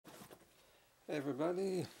Hey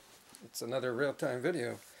everybody, it's another real-time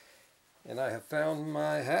video, and I have found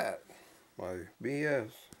my hat, my BS.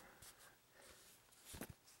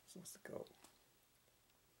 What's it called?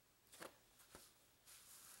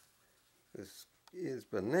 This is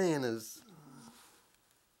bananas,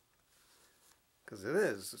 because it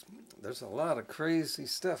is. There's a lot of crazy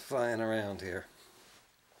stuff flying around here.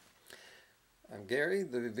 I'm Gary,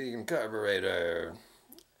 the vegan CarboRaider,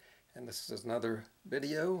 and this is another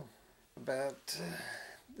video about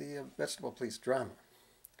the vegetable police drama.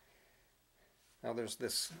 Now there's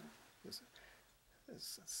this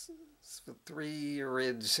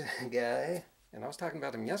Sv3rige's guy, and I was talking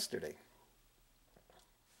about him yesterday.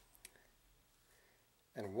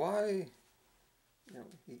 And why,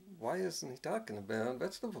 why isn't he talking about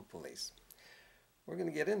vegetable police? We're going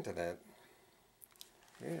to get into that.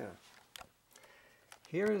 Yeah.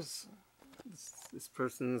 Here's this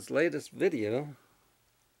person's latest video.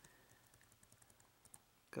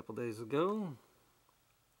 A couple days ago,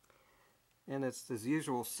 and it's his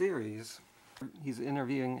usual series. He's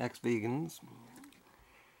interviewing ex-vegans.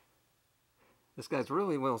 This guy's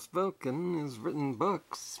really well spoken. He's written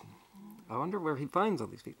books. I wonder where he finds all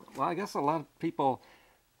these people. Well, I guess a lot of people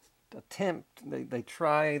they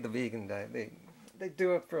try the vegan diet. They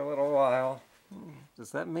do it for a little while.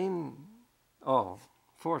 Does that mean 4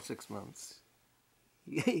 or 6 months?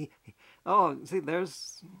 Oh, see,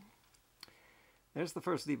 there's the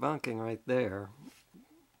first debunking right there.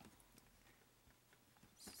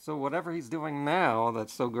 So whatever he's doing now,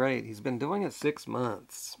 that's so great. He's been doing it 6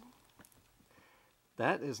 months.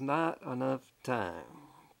 That is not enough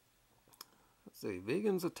time. Let's see,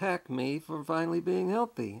 vegans attack me for finally being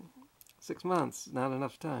healthy. 6 months, not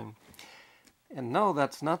enough time. And no,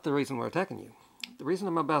 that's not the reason we're attacking you. The reason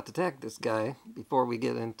I'm about to attack this guy, before we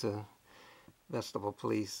get into vegetable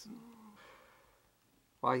police,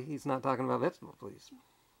 why he's not talking about vegetable police.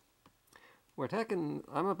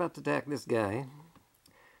 I'm about to attack this guy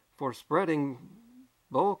for spreading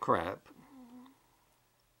bull crap.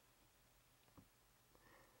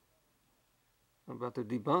 I'm about to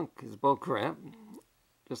debunk his bull crap,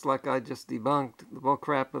 just like I just debunked the bull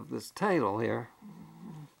crap of this title here.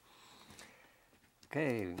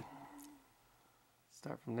 Okay,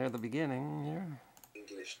 start from there, the beginning here.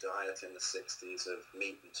 English diet in the 60s of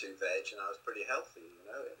meat and 2 veg, and I was pretty healthy,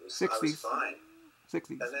 I was 60s. fine.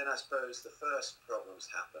 60s. And then I suppose the first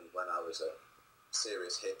problems happened when I was a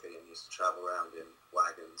serious hippie and used to travel around in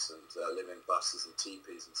wagons and live in buses and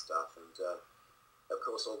teepees and stuff, and of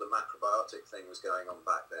course all the macrobiotic thing was going on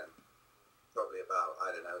back then, probably about,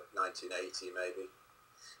 I don't know, 1980 maybe,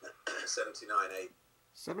 79, 80.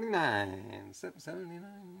 79.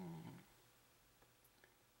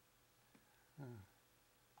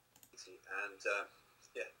 And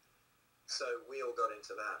yeah, so we all got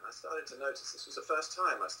into that, and I started to notice this was the first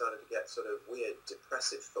time I started to get sort of weird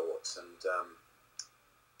depressive thoughts and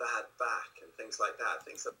bad back and things like that.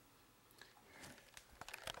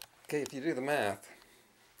 Okay, if you do the math,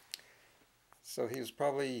 so he was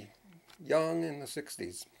probably young in the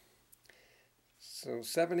 60s. So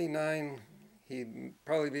 79, he'd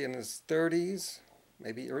probably be in his 30s,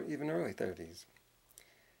 maybe even early 30s.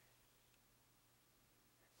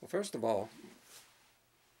 Well, first of all,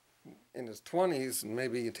 in his 20s and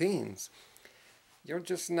maybe teens, you're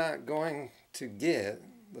just not going to get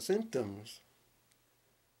the symptoms.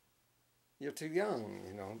 You're too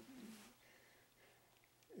young,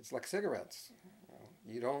 It's like cigarettes.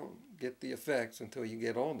 You don't get the effects until you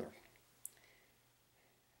get older.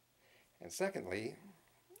 And secondly,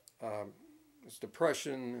 it's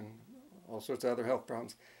depression and all sorts of other health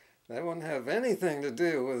problems. That wouldn't have anything to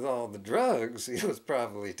do with all the drugs he was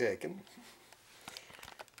probably taking.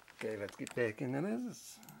 Okay, let's get back into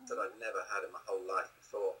this. That I'd never had in my whole life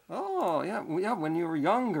before. Oh, yeah, when you were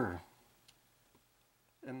younger.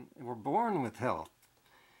 And were born with health.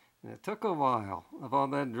 And it took a while of all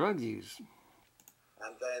that drug use.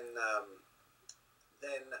 And then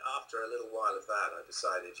after a little while of that, I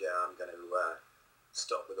decided, I'm going to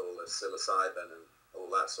stop with all the psilocybin and all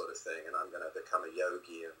that sort of thing, and I'm going to become a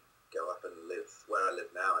yogi and go up and live where I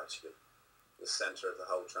live now, actually, the center of the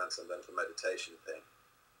whole transcendental meditation thing.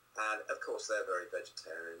 And of course they're very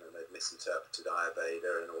vegetarian, and they've misinterpreted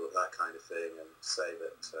Ayurveda and all of that kind of thing, and say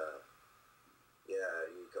that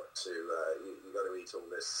you've got to eat all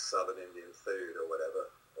this southern Indian food or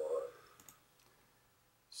whatever.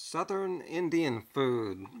 Southern Indian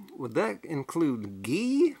food, would that include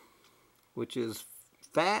ghee, which is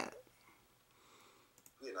fat?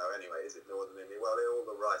 Anyway, is it northern India? Well, they're all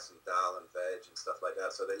the rice and dal and veg and stuff like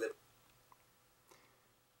that, so they live.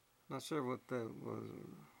 Not sure what that was.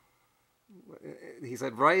 He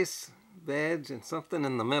said rice, veg, and something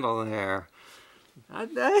in the middle there. I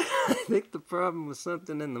think the problem was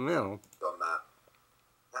something in the middle. On that.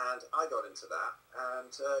 And I got into that,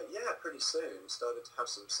 and yeah, pretty soon started to have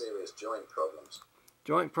some serious joint problems.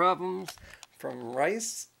 Joint problems from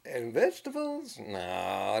rice and vegetables? No,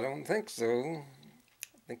 I don't think so.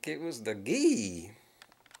 I think it was the ghee.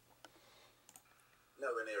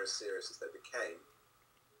 Nowhere near as serious as they became.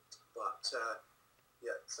 But,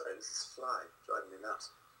 yeah, sorry, this is a fly driving me nuts.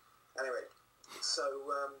 Anyway, so,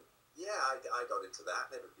 yeah, I got into that.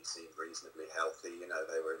 Everybody seemed reasonably healthy. You know,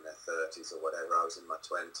 they were in their 30s or whatever. I was in my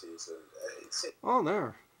 20s, and it seemed... Oh,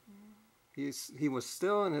 there. He was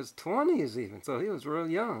still in his 20s even, so he was real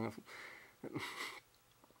young. It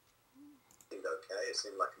seemed okay. It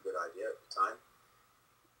seemed like a good idea at the time.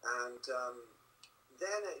 And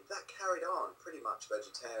then that carried on pretty much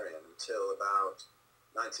vegetarian until about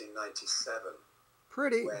 1997.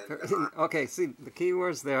 Okay, see, the key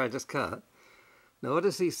words there I just cut.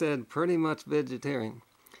 Notice he said pretty much vegetarian.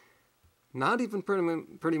 Not even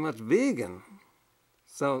pretty much vegan.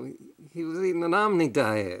 So he was eating an omni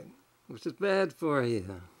diet, which is bad for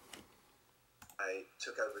you. I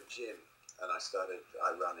took over a gym, and I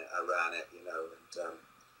ran it, you know, and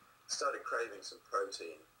started craving some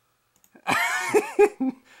protein.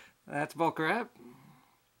 That's bullcrap.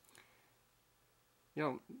 You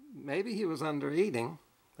know, maybe he was under eating.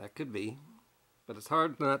 That could be. But it's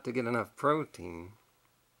hard not to get enough protein.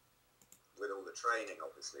 With all the training,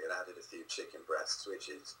 obviously, it added a few chicken breasts, which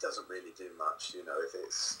it doesn't really do much. You know, if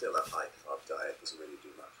it's still a high carb diet, it doesn't really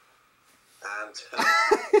do much. And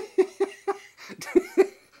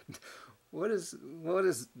what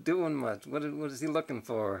is doing much? What is he looking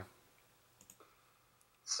for?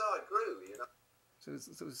 So I grew, you know. So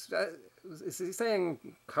is he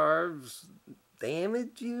saying carbs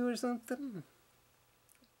damage you or something?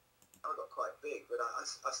 I got quite big, but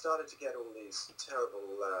I started to get all these terrible...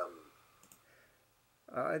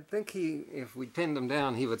 I think if we pinned him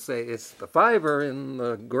down, he would say it's the fiber in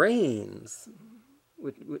the grains.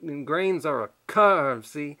 And grains are a carb,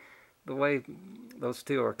 see? The way those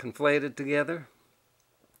two are conflated together.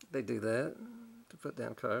 They do that to put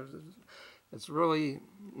down carbs. It's really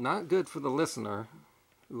not good for the listener,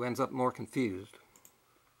 who ends up more confused.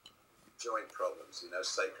 Joint problems, you know,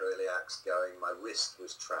 sacroiliacs going. My wrist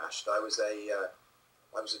was trashed. I was a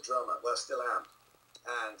drummer. Well, still am.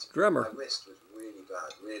 And drummer. My wrist was really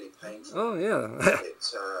bad, really painful. Oh yeah.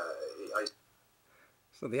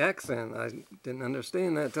 So the accent, I didn't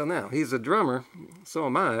understand that till now. He's a drummer. So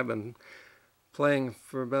am I. I've been playing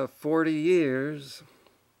for about 40 years.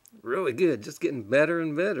 Really good. Just getting better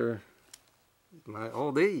and better. My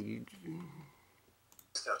old age.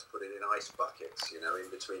 Just have to put it in ice buckets, you know, in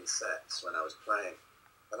between sets when I was playing.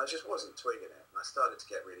 And I just wasn't twigging it. And I started to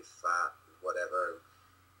get really fat and whatever.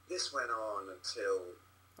 This went on until...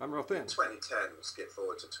 I'm real thin. 2010, we'll skip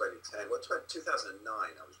forward to 2010. Well, 2009,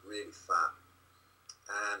 I was really fat.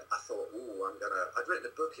 And I thought, ooh, I'd written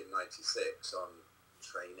a book in 96 on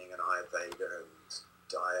training and Ayurveda and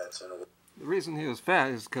diet and all. The reason he was fat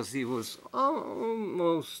is because he was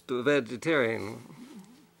almost a vegetarian,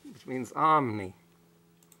 which means omni.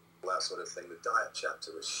 That sort of thing. The diet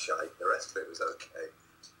chapter was shite. The rest of it was okay.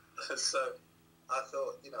 So I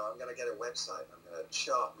thought, you know, I'm going to get a website. I'm going to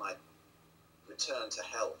chart my return to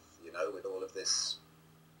health, you know, with all of this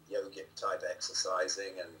yogic type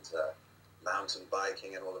exercising and mountain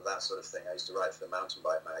biking and all of that sort of thing. I used to write for the mountain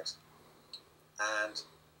bike mags. And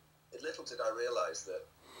little did I realize that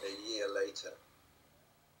a year later,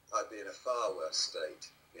 I'd be in a far worse state.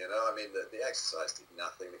 You know, I mean, the exercise did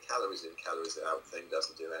nothing. The calories in, calories out thing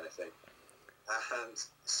doesn't do anything. And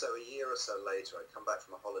so a year or so later, I come back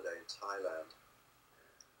from a holiday in Thailand,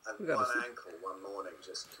 and one ankle one morning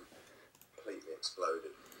just completely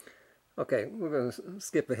exploded. Okay, we're going to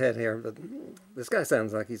skip ahead here, but this guy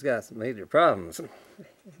sounds like he's got some major problems. And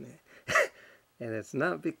it's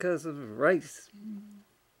not because of rice.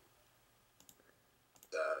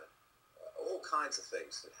 All kinds of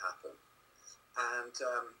things that happen. And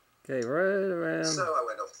okay, right around... So I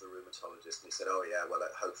went off to the rheumatologist, and he said, oh yeah, well,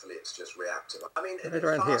 hopefully it's just reactive. I mean,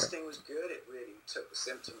 right fasting was good. It really took the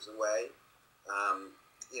symptoms away.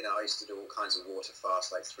 You know, I used to do all kinds of water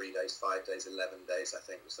fasts, like 3 days, 5 days, 11 days, I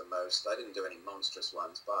think was the most. I didn't do any monstrous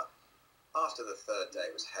ones, but after the third day,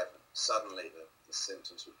 it was heaven. Suddenly, the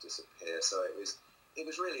symptoms would disappear. So it was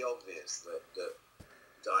really obvious that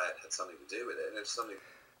diet had something to do with it. And it was something...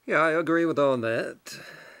 Yeah, I agree with all that.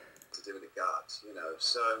 ...to do with the gut, you know.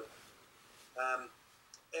 So,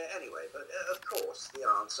 anyway, but of course, the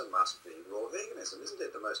answer must be raw veganism. Isn't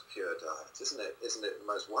it the most pure diet? Isn't it the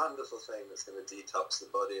most wonderful thing that's going to detox the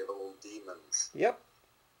body of all demons? Yep.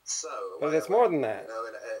 So, But it's more than that. You know,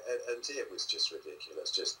 and it was just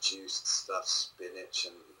ridiculous. Just juiced stuff, spinach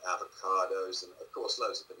and avocados, and of course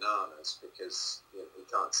loads of bananas, because you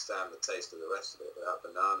can't stand the taste of the rest of it without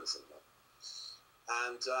bananas in there.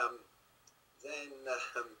 And then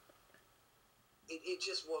it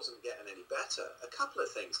just wasn't getting any better. A couple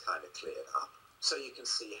of things kind of cleared up, so you can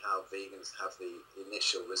see how vegans have the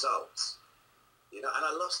initial results. You know, and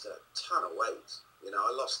I lost a ton of weight. You know,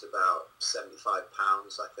 I lost about 75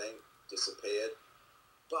 pounds, I think, disappeared.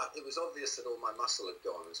 But it was obvious that all my muscle had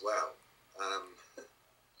gone as well.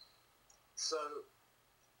 So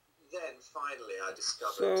then finally I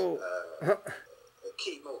discovered a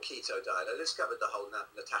more keto diet. I discovered the whole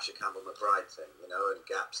Natasha Campbell-McBride thing, you know, and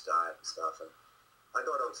GAPS diet and stuff. And I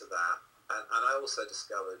got onto that. And I also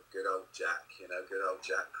discovered good old Jack, you know, good old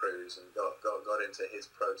Jack Cruz, and got into his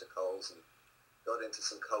protocols and got into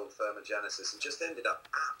some cold thermogenesis, and just ended up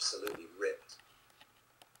absolutely ripped.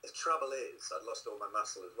 The trouble is, I'd lost all my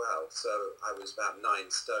muscle as well, so I was about 9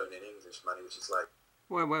 stone in English money, which is like...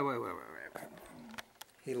 Wait.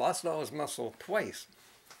 He lost all his muscle twice.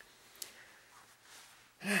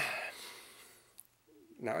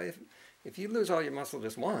 Now, if you lose all your muscle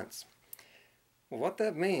just once, well, what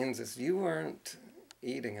that means is you weren't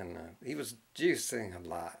eating enough. He was juicing a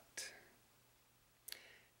lot.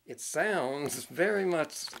 It sounds very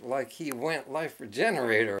much like he went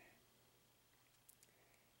Sv3rige's.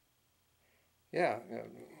 Yeah,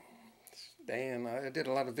 Dan, I did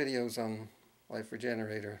a lot of videos on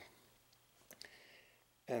Sv3rige's.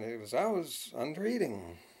 And I was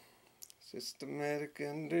under-eating. Systematic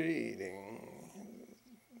under-eating.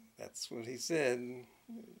 That's what he said.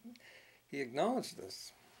 He acknowledged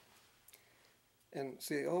this. And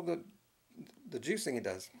see, all the juicing he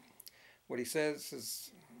does, what he says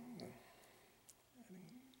is...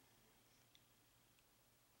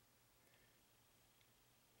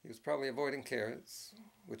 He was probably avoiding carrots,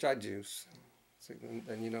 which I juice. So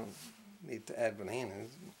then you don't need to add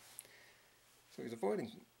bananas. So he's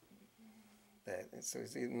avoiding that. And so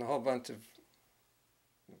he's eating a whole bunch of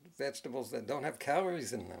vegetables that don't have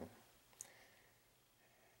calories in them.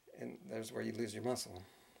 And there's where you lose your muscle.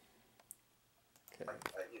 Okay.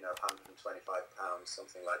 You know, 125 pounds,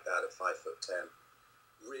 something like that, at 5'10",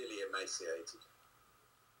 really emaciated.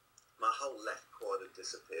 My whole left quad had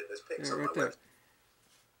disappeared. There's pics on my website.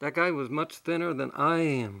 That guy was much thinner than I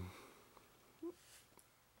am.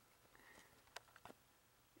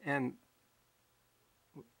 And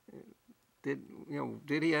did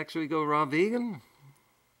he actually go raw vegan?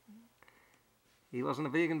 He wasn't a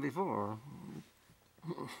vegan before.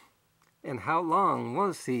 And how long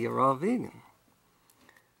was he a raw vegan?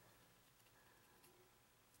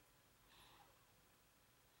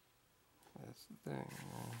 That's the thing.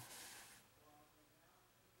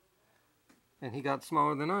 And he got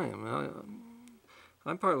smaller than I am.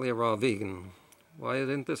 I'm partly a raw vegan. Why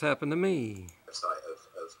didn't this happen to me?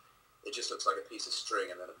 It just looks like a piece of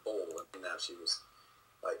string and then a ball. And now she was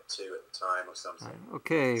like 2 at the time or something.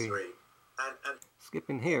 Okay. 3. And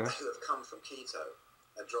skipping here. Who have come from keto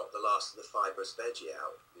and dropped the last of the fibrous veggie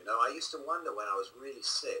out. You know, I used to wonder when I was really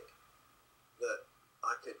sick that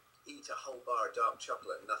I could eat a whole bar of dark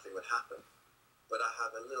chocolate and nothing would happen. But I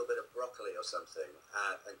had a little bit of broccoli or something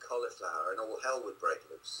and cauliflower, and all hell would break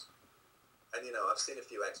loose. And, you know, I've seen a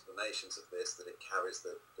few explanations of this, that it carries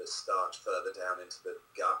the starch further down into the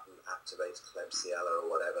gut and activates Klebsiella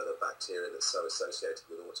or whatever, the bacteria that's so associated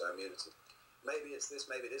with autoimmunity. Maybe it's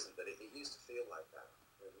this, maybe it isn't, but it used to feel like that.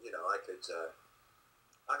 You know, I could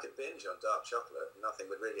binge on dark chocolate and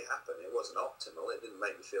nothing would really happen. It wasn't optimal, it didn't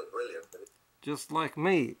make me feel brilliant. But just like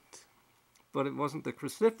meat. But it wasn't the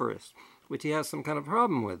cruciferous, which he has some kind of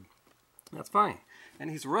problem with. That's fine. And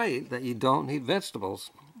he's right that you don't eat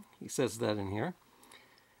vegetables. He says that in here.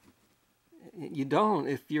 You don't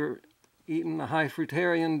if you're eating a high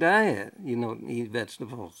fruitarian diet. You don't eat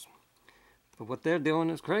vegetables. But what they're doing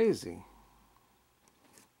is crazy.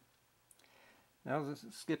 Now let's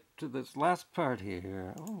skip to this last part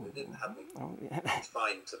here. Oh, it didn't have me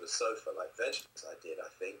confined to the sofa like vegetables I did, I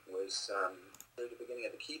think, was through the beginning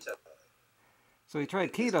of the keto. So he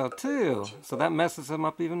tried keto too, so that messes him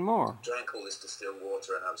up even more. Drank all this distilled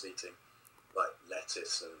water and I was eating like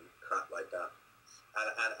lettuce and crap like that.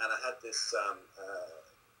 And I had this, I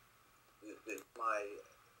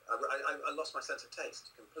lost my sense of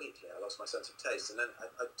taste completely. I lost my sense of taste. And then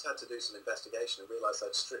I had to do some investigation and realised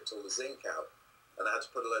I'd stripped all the zinc out. And I had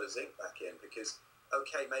to put a load of zinc back in because,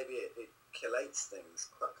 okay, maybe it chelates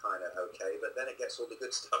things kind of okay, but then it gets all the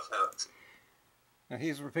good stuff out. Now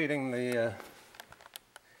he's repeating the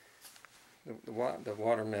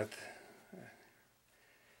water myth.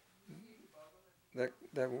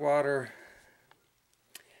 that water,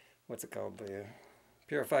 what's it called, the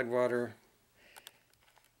purified water,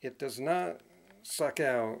 it does not suck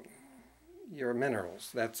out your minerals.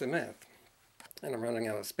 That's a myth. And I'm running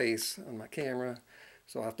out of space on my camera,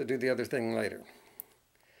 so I'll have to do the other thing later.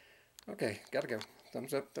 Okay, gotta go.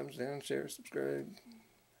 Thumbs up, thumbs down, share, subscribe.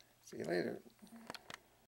 See you later.